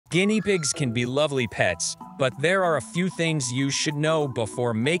Guinea pigs can be lovely pets, but there are a few things you should know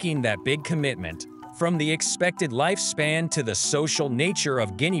before making that big commitment. From the expected lifespan to the social nature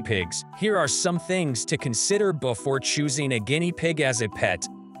of guinea pigs, here are some things to consider before choosing a guinea pig as a pet.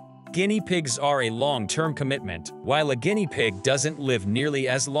 Guinea pigs are a long-term commitment. While a guinea pig doesn't live nearly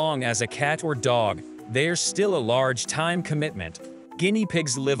as long as a cat or dog, they're still a large time commitment. Guinea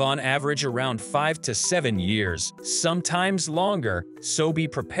pigs live on average around 5 to 7 years, sometimes longer, so be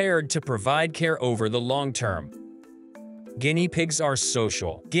prepared to provide care over the long term. Guinea pigs are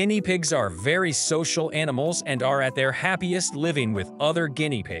social. Guinea pigs are very social animals and are at their happiest living with other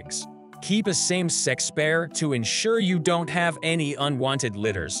guinea pigs. Keep a same-sex pair to ensure you don't have any unwanted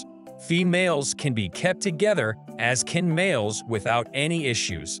litters. Females can be kept together, as can males, without any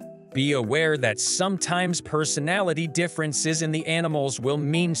issues. Be aware that sometimes personality differences in the animals will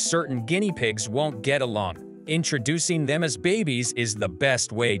mean certain guinea pigs won't get along. Introducing them as babies is the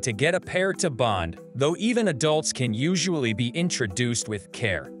best way to get a pair to bond, though even adults can usually be introduced with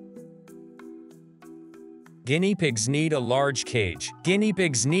care. Guinea pigs need a large cage. Guinea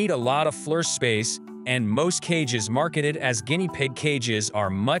pigs need a lot of floor space, and most cages marketed as guinea pig cages are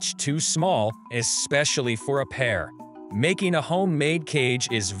much too small, especially for a pair. Making a homemade cage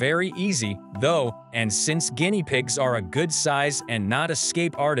is very easy, though, and since guinea pigs are a good size and not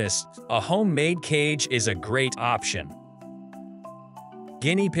escape artists, a homemade cage is a great option.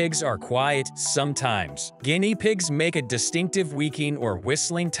 Guinea pigs are quiet sometimes. Guinea pigs make a distinctive weeking or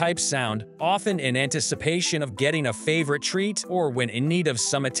whistling type sound, often in anticipation of getting a favorite treat or when in need of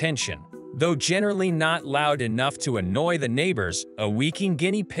some attention. Though generally not loud enough to annoy the neighbors, a weeking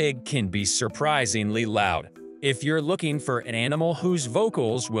guinea pig can be surprisingly loud. If you're looking for an animal whose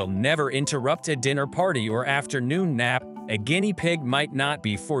vocals will never interrupt a dinner party or afternoon nap, a guinea pig might not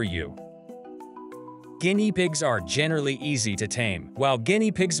be for you. Guinea pigs are generally easy to tame. While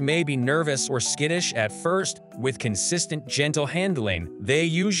guinea pigs may be nervous or skittish at first, with consistent gentle handling, they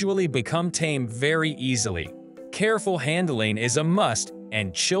usually become tame very easily. Careful handling is a must,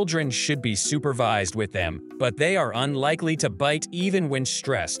 and children should be supervised with them, but they are unlikely to bite even when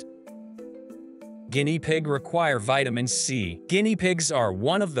stressed. Guinea pig require vitamin C. Guinea pigs are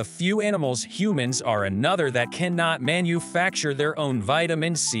one of the few animals, humans are another, that cannot manufacture their own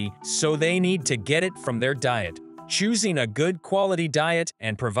vitamin C, so they need to get it from their diet. Choosing a good quality diet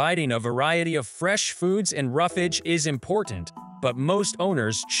and providing a variety of fresh foods and roughage is important, but most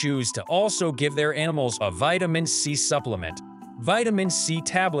owners choose to also give their animals a vitamin C supplement. Vitamin C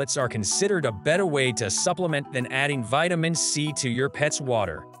tablets are considered a better way to supplement than adding vitamin C to your pet's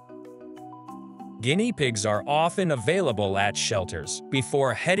water. Guinea pigs are often available at shelters.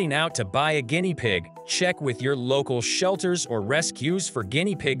 Before heading out to buy a guinea pig, check with your local shelters or rescues for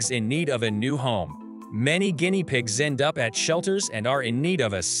guinea pigs in need of a new home. Many guinea pigs end up at shelters and are in need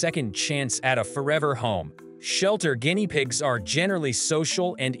of a second chance at a forever home. Shelter guinea pigs are generally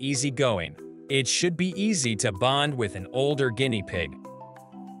social and easygoing. It should be easy to bond with an older guinea pig.